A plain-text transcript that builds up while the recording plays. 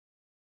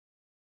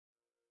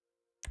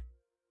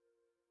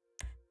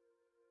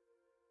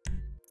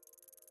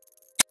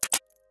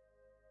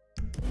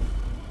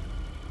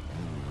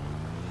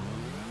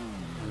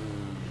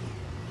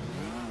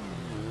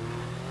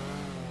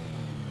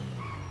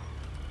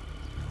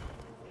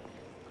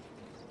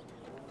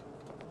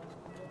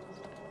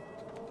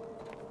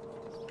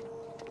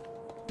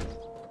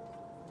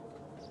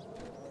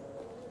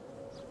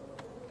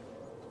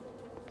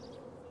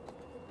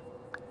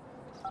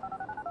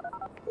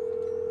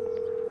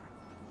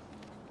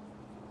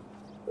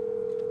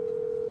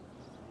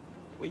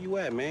Where you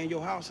at, man?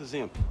 Your house is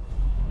empty.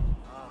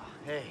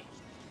 Hey.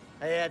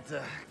 I had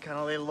to kind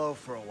of lay low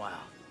for a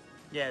while.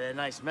 Yeah, that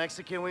nice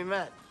Mexican we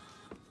met.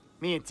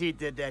 Me and T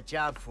did that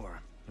job for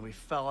him, and we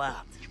fell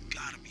out. You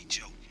gotta be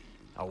joking.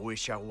 I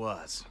wish I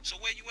was. So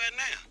where you at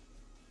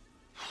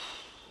now?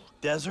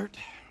 Desert,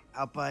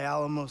 out by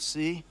Alamo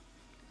Sea.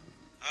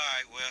 All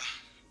right, well,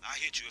 I'll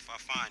hit you if I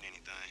find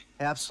anything.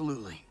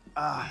 Absolutely.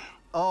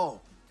 Oh,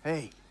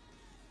 hey.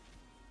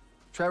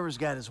 Trevor's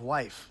got his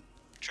wife.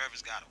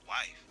 Trevor's got a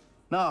wife?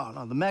 No,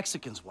 the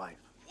Mexican's wife.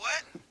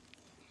 What?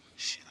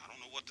 Shit, I don't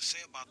know what to say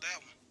about that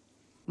one.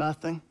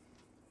 Nothing.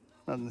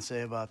 Nothing to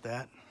say about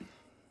that.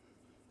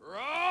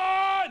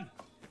 Run!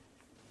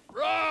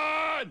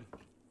 Run!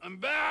 I'm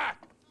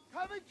back!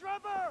 Coming,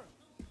 Trevor!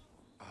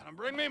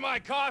 Bring me my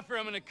coffee,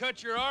 I'm gonna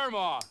cut your arm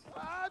off.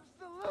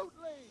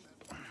 Absolutely!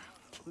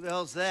 Who the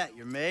hell's that,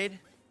 your maid?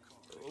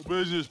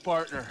 Business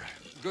partner.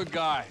 Good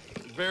guy.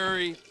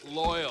 Very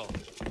loyal.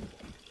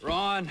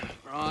 Ron,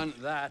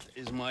 that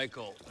is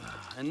Michael.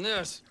 And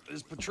this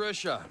is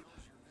Patricia.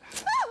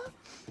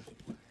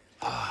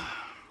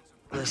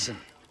 Listen,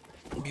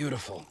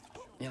 beautiful.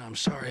 You know, I'm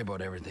sorry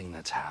about everything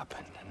that's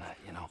happened. And,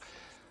 you know,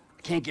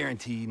 I can't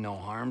guarantee no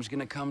harm's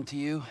gonna come to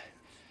you.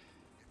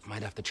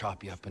 Might have to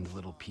chop you up into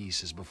little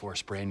pieces before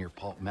spraying your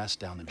pulp mess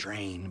down the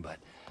drain, but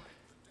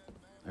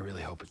I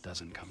really hope it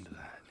doesn't come to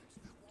that.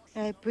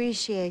 I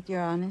appreciate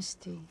your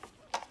honesty.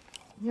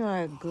 You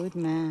are a good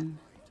man.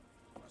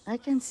 I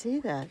can see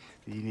that.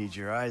 You need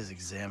your eyes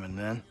examined,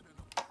 then.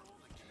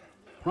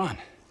 Ron,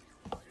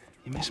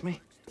 you miss me?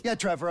 Yeah,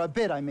 Trevor, a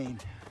bit, I mean.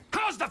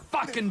 How's the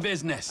fucking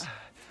business?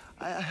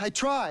 I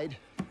tried.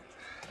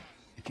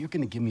 If you're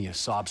gonna give me a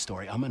sob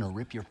story, I'm gonna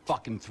rip your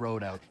fucking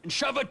throat out and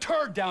shove a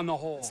turd down the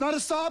hole. It's not a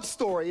sob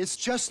story. It's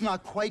just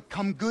not quite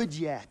come good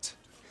yet.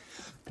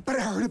 But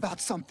I heard about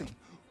something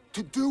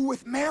to do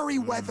with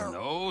Merryweather.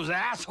 Those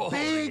assholes.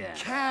 Big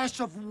cache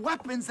of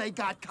weapons they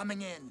got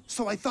coming in.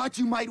 So I thought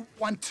you might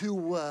want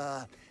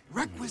to,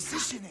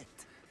 requisition it.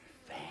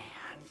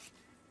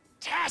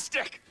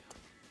 Fantastic!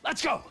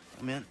 Let's go!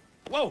 I'm in.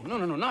 Whoa, no,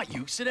 not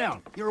you. Sit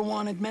down. You're a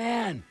wanted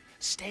man.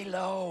 Stay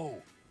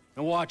low.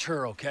 And watch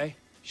her, okay?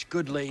 She's a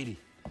good lady.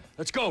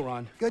 Let's go,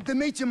 Ron. Good to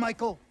meet you,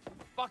 Michael.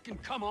 Fucking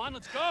come on,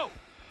 let's go!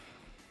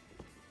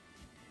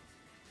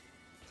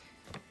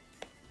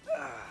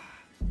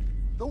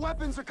 The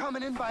weapons are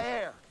coming in by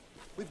air.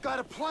 We've got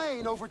a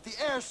plane over at the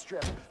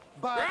airstrip,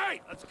 but...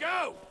 Right, let's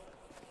go!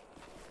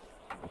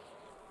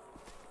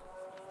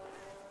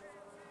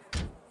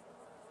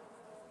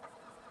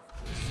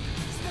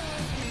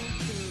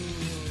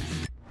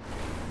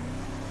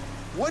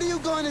 What are you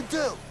going to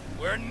do?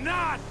 We're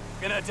not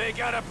gonna take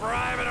out a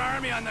private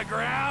army on the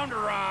ground,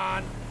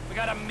 Ron. We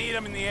gotta meet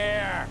them in the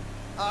air.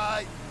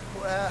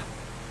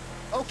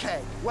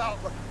 Okay. Well,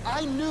 look,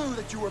 I knew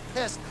that you were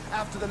pissed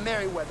after the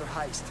Merryweather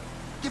heist,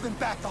 giving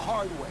back the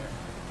hardware.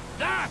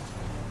 That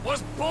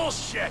was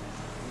bullshit!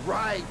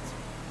 Right.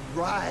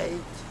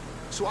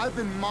 So I've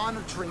been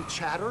monitoring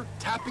chatter,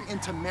 tapping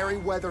into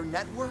Merryweather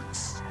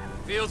networks.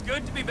 Feels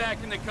good to be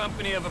back in the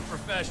company of a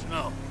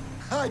professional.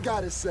 I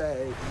gotta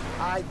say,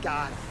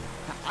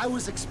 I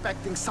was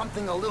expecting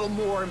something a little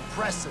more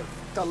impressive.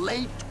 The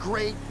late,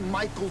 great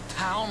Michael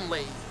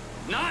Townley.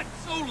 Not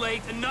so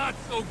late and not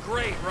so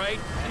great, right?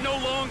 And no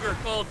longer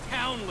called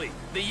Townley.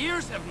 The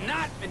years have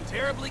not been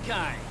terribly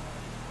kind.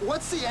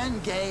 What's the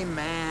end game,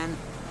 man?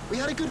 We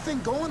had a good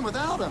thing going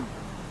without him.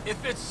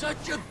 If it's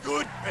such a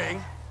good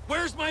thing,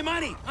 where's my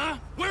money, huh?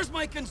 Where's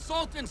my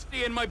consultant's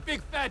fee and my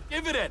big fat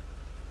dividend?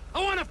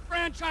 I want a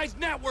franchise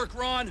network,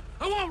 Ron.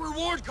 I want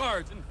reward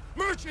cards and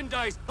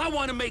merchandise. I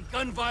want to make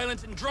gun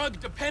violence and drug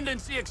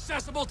dependency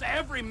accessible to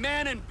every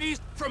man and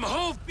beast from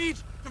Hove Beach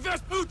to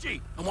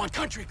Vespucci. I want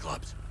country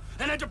clubs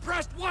and a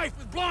depressed wife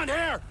with blonde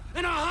hair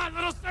and a hot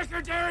little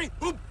secretary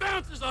who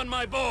bounces on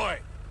my boy.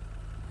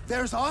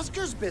 There's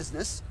Oscar's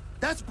business.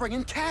 That's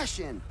bringing cash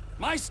in.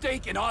 My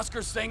stake in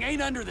Oscar's thing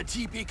ain't under the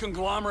TP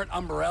conglomerate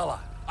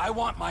umbrella. I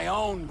want my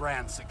own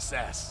brand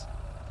success.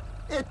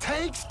 It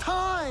takes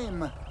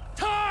time.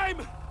 Time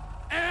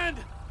and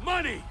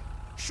money.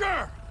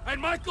 Sure,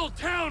 and Michael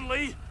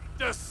Townley,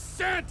 the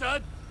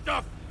Santa,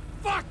 the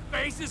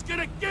fuckface, is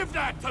gonna give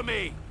that to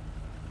me.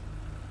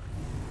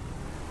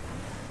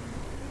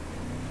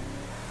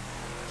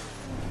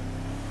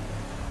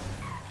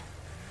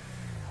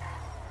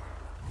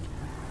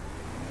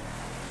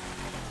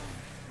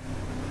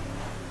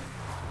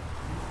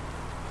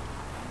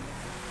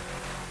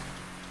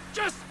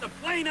 Just the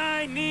plane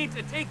I need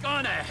to take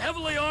on a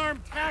heavily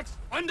armed,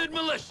 tax-funded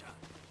militia.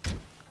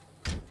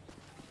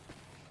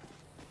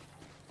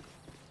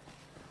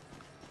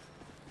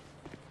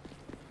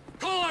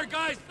 Call our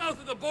guys south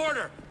of the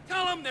border.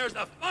 Tell them there's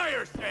a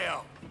fire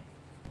sale.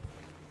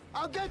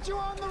 I'll get you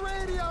on the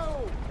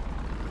radio.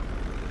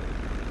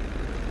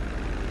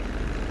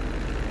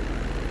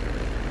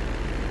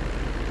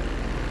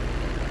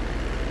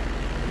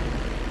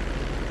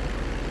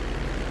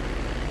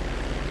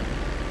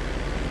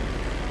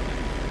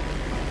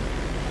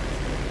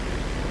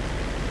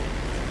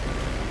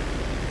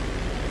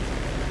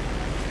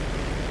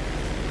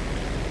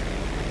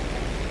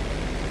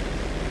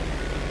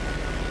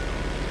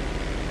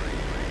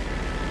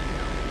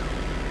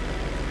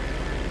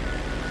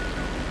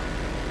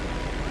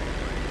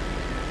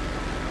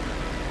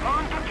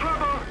 Mr.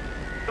 Trevor,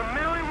 the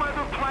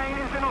Merryweather plane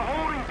is in a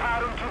holding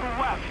pattern to the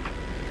west.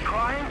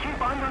 Try and keep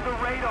under the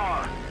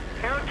radar.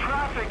 Air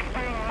traffic's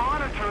being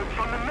monitored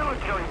from the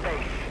military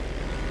base.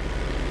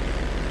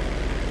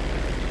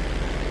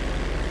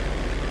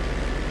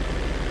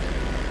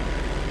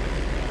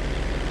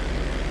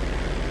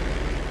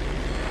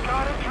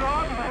 Got a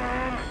drop,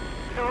 man.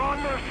 They're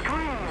on their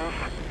screens.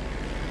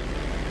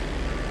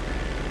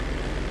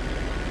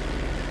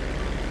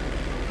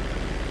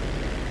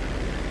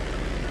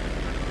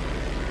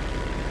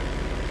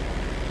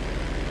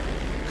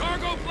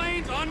 Cargo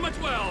planes on my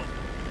 12.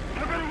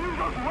 You're gonna use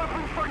those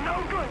weapons for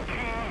no good, T.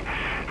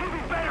 You'll be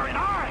better in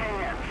our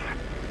hands.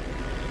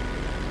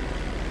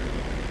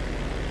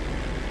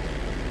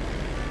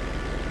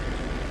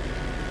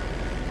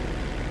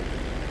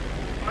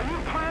 Are you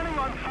planning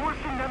on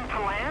forcing them to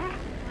land?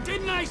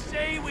 Didn't I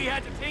say we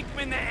had to take them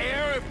in the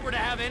air if we're to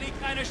have any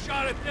kind of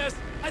shot at this?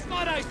 I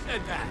thought I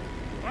said that.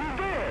 You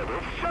did.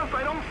 It's just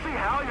I don't see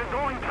how you're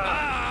going to...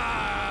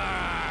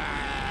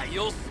 Ah,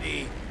 you'll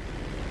see.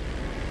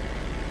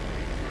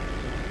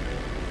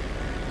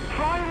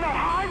 Flying that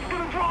high's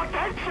gonna draw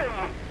attention.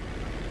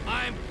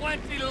 I'm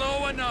plenty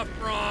low enough,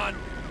 Ron.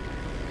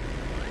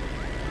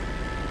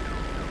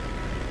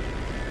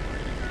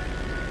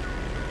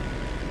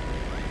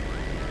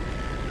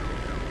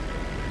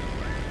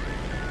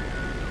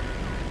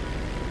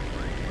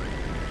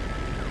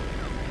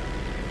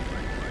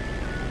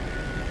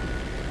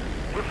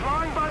 We're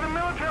flying by the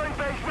military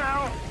base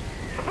now.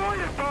 Avoid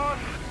it, boss.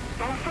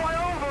 Don't fly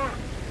over.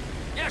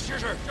 Yeah, sure,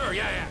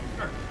 yeah,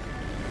 sure.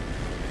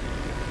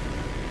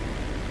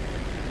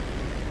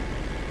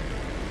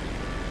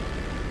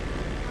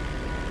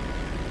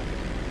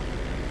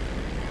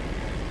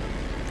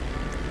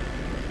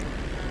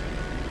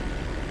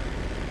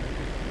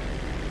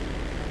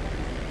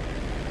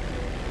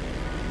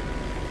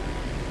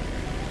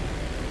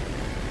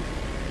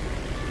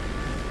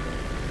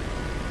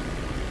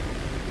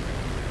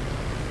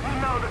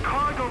 The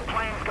cargo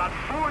plane's got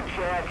 4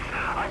 jets,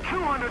 a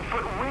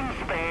 200-foot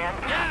wingspan.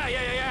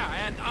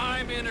 Yeah, and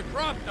I'm in a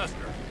crop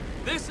duster.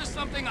 This is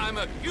something I'm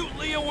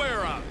acutely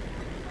aware of.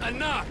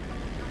 Enough.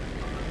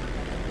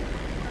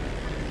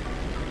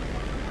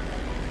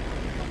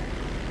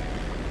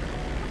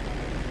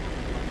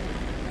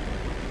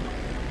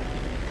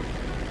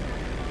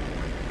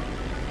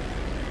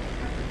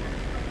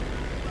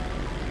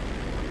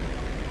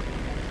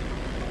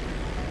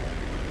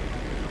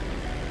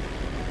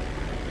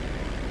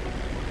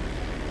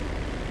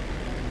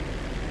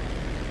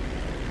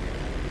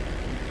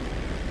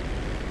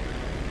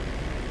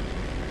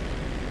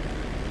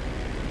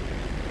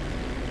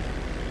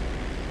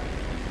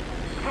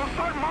 They'll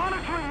start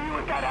monitoring you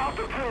at that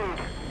altitude.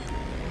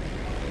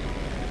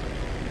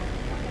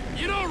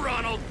 You know,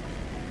 Ronald,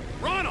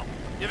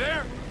 you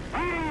there?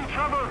 Reading you,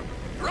 Trevor.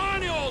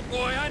 Ronnie, old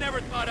boy, I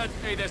never thought I'd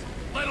say this,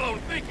 let alone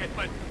think it,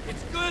 but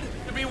it's good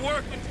to be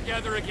working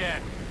together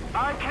again.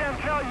 I can't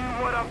tell you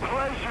what a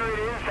pleasure it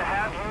is to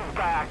have you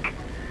back.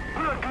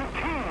 We're a good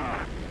team.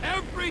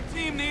 Every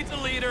team needs a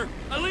leader,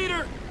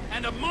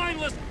 and a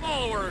mindless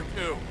follower or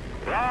two.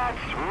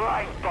 That's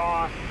right,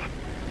 boss.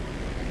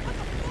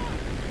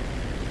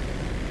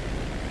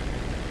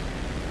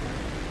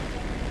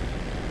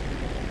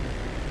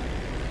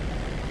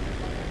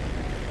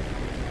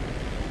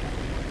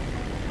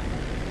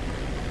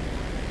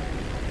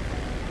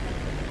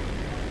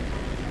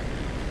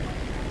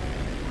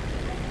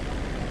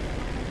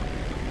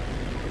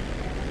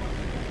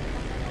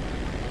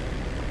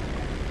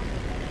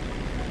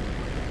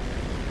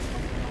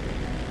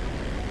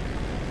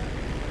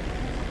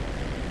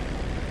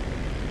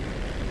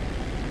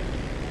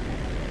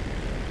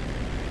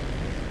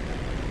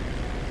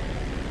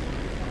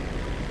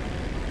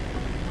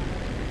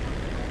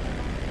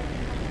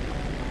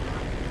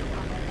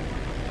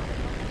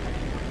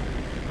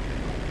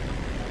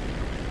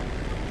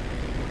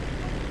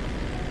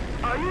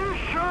 Are you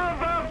sure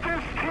about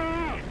this, T?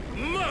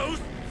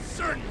 Most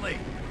certainly.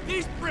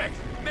 These pricks,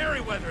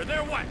 Merryweather,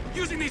 they're what?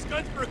 Using these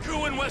guns for a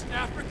coup in West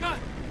Africa?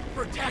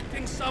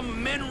 Protecting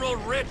some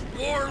mineral-rich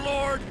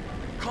warlord?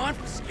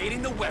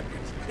 Confiscating the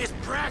weapons is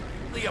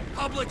practically a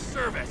public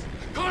service.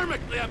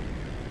 Karmically,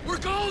 we're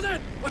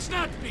golden! What's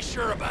not to be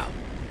sure about?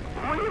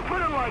 When you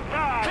put it like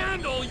that...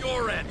 Handle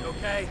your end,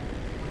 okay?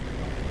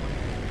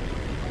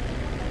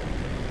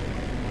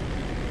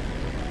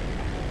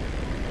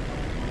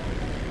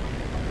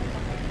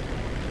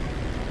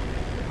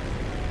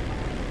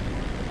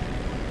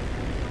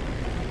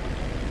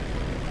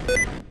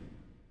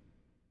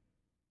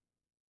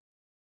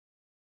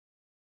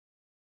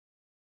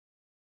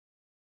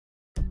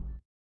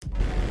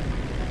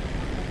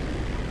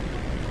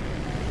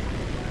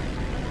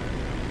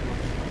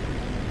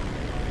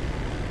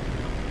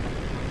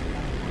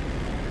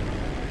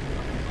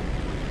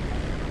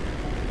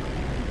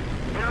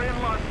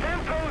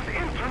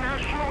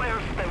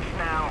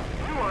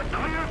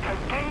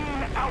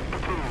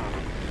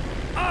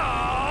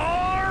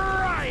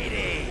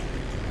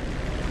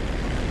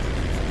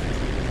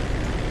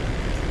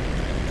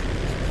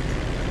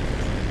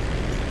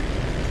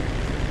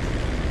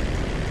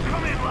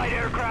 unidentified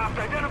aircraft.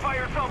 Identify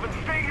yourself and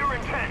state your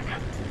intent.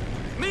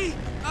 Me?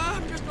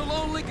 I'm just a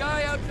lonely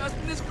guy out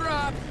dusting his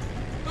crops.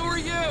 Who are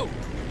you?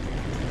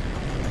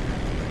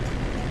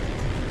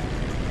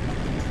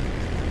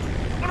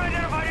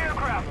 Unidentified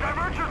aircraft.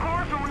 Divert your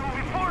course or we will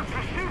be forced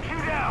to shoot you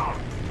down.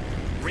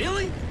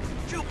 Really?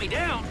 Shoot me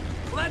down?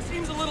 Well, that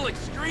seems a little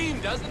extreme,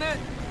 doesn't it?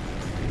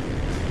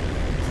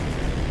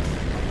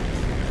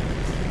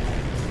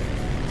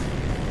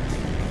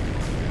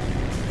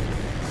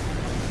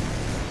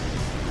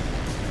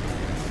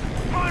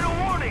 Final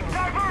warning.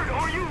 Divert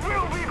or you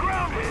will be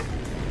grounded.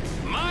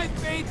 My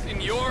fate's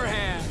in your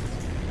hands.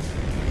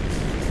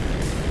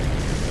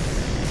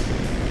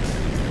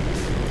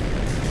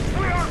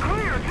 We are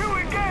clear to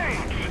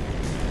engage.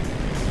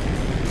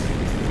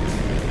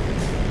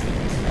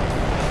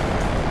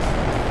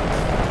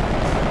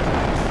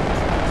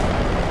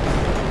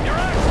 You're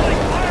actually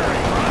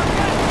firing,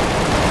 Rocket!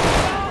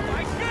 Oh,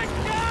 my good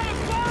God!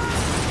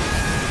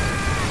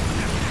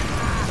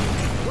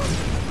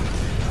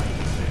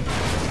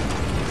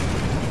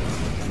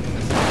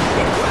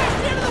 He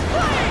crashed into the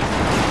plane!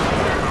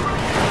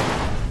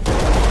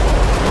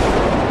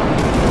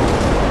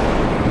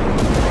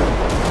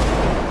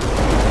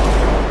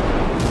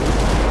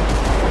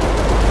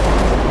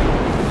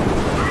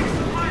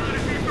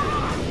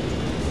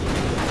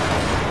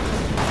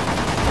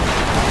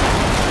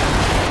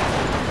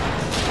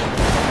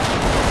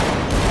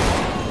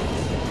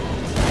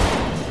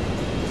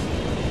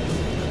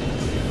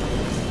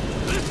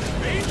 This is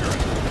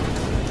dangerous!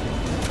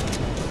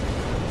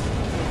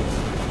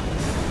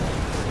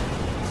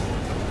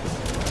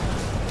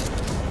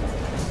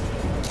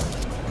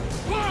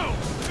 Whoa!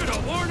 Should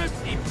have worn a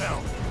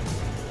seatbelt!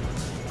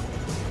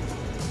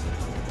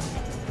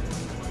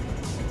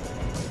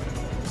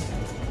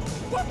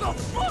 What the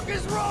fuck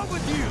is wrong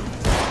with you?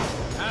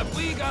 Have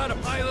we got a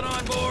pilot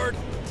on board?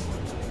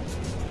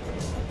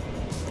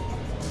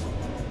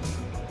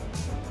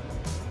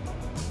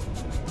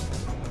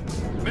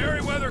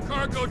 Merryweather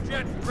cargo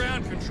jet to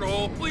ground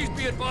control. Please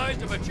be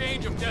advised of a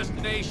change of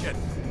destination.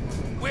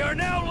 We are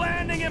now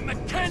landing at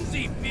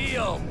Mackenzie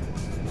Field.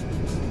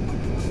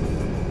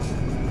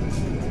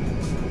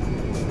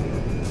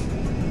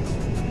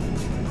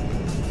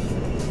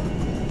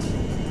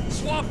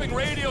 Swapping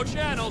radio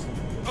channels.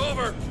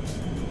 Over.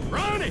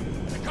 Ronnie!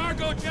 The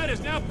cargo jet is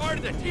now part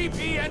of the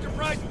TP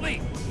Enterprise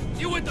fleet.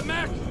 You with the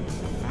mech?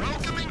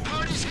 Welcoming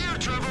party's here,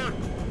 Trevor.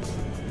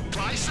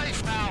 Fly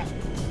safe now.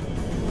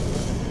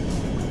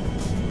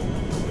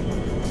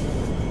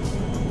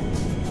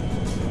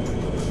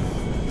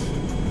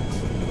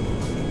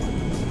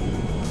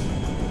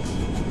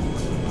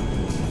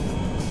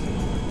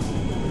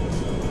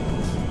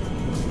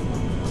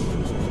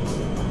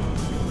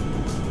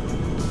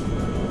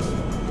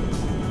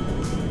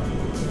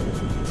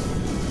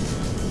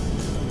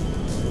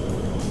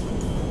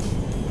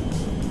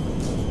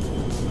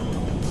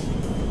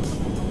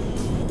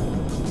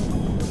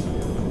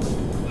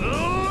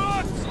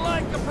 Looks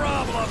like a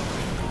problem.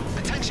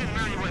 Attention,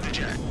 Merryweather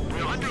Jet.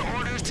 We're under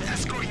orders to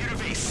escort you to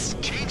base.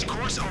 Change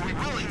course or we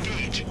will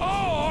engage.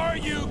 Or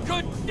you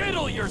could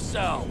diddle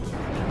yourself.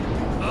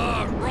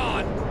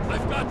 Ron,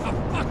 I've got the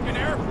fucking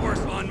Air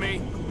Force on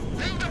me.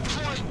 They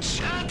deploy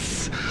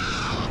jets?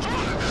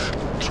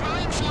 Try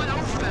and fly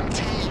over them,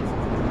 T.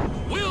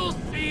 We'll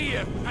see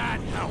if that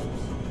helps.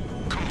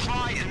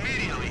 Comply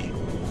immediately.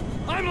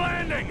 I'm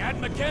landing at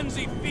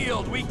Mackenzie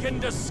Field. We can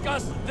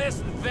discuss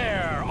this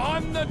there,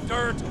 on the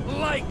dirt,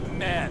 like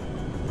men.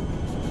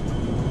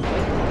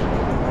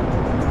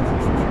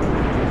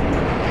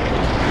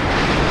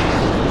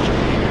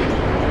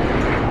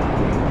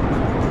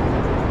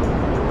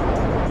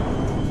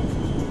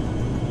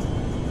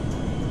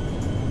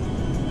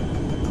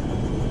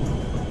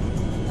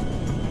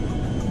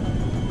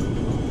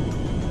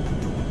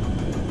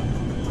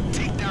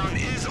 Takedown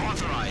is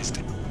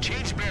authorized.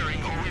 Change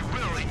bearing or we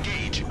will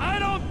engage. I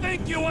don't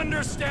think you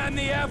understand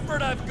the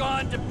effort I've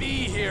gone to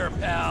be here,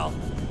 pal.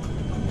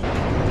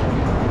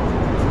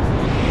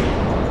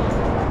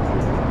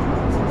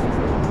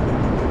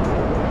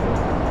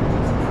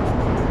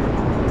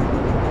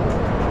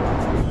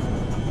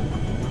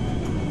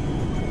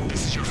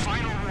 This is your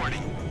final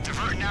warning.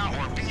 Divert now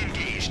or be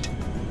engaged.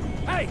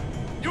 Hey,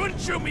 you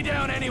wouldn't shoot me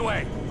down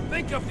anyway.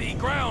 Think of the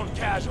ground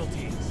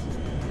casualties.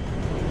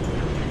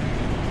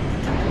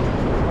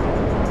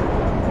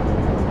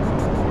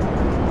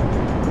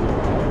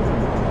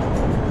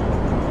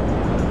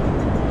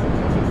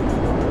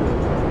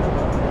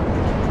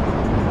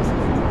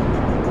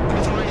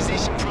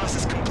 Authorization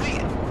process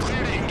complete.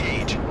 Clear to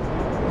engage.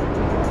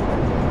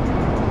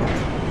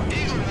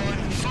 Eagle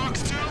 1,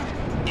 Fox 2.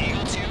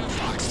 Eagle 2,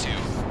 Fox 2.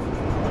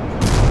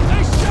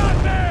 They shot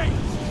me!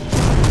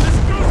 This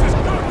goose is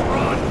cooked,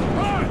 Ron!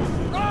 Ron!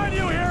 Ron,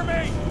 you hear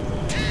me?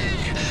 T!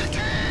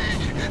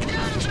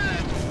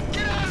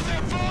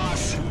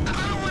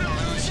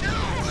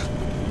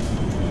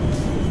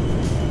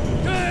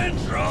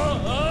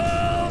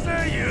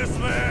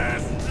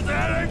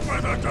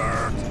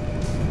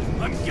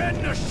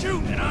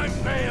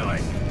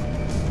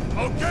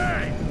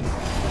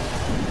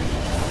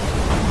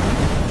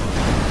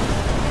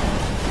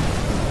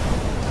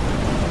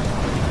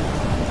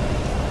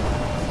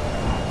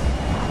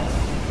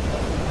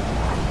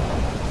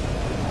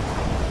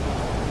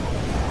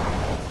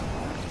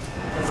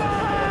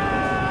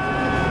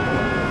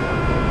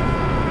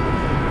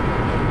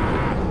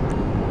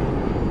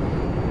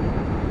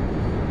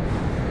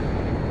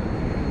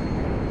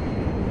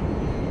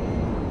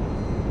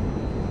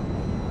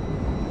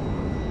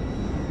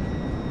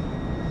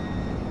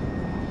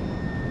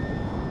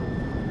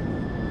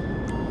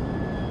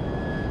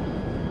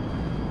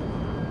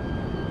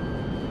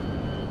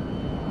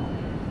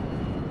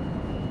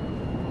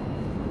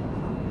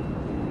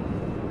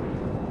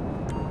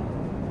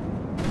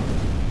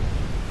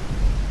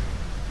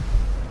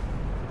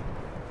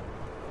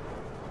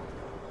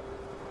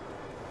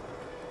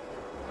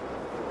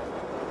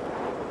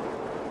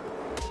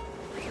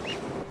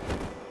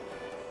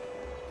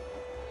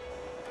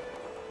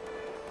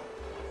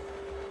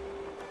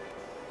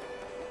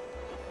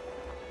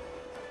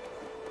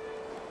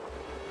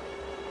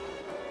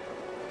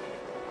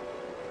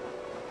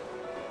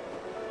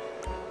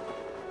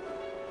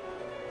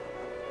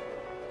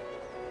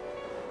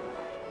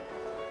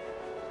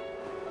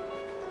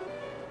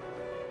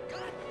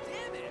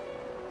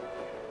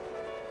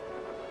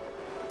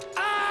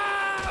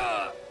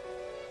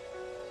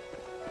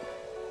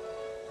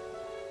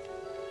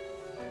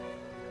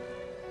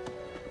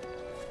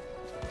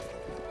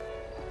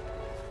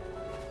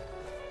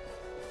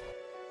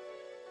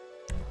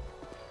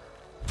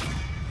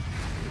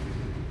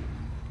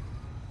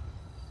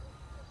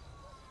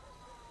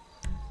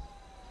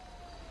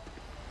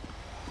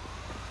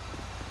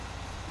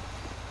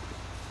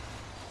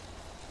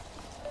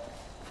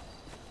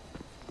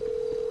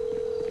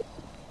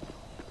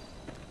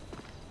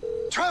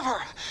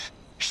 Trevor!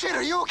 Shit,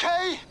 are you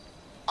okay?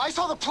 I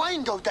saw the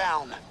plane go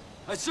down.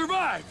 I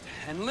survived,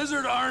 and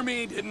Lizard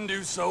Army didn't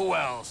do so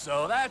well,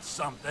 so that's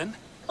something.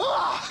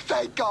 Ah,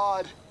 thank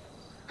God.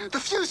 The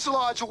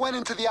fuselage went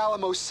into the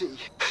Alamo Sea.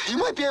 You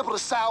might be able to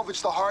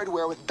salvage the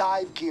hardware with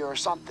dive gear or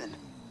something.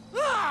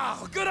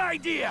 Ah, good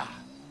idea.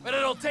 But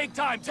it'll take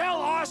time. Tell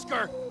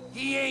Oscar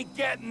he ain't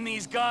getting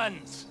these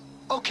guns.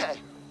 Okay.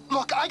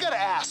 Look, I gotta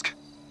ask.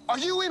 Are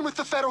you in with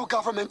the federal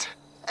government?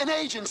 An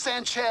agent,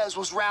 Sanchez,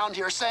 was round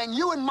here saying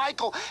you and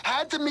Michael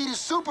had to meet his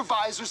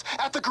supervisors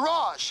at the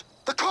garage,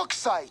 the cook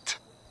site.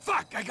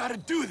 Fuck, I gotta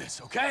do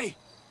this, okay?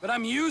 But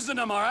I'm using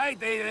them, all right?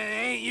 They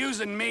ain't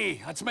using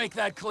me. Let's make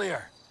that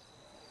clear.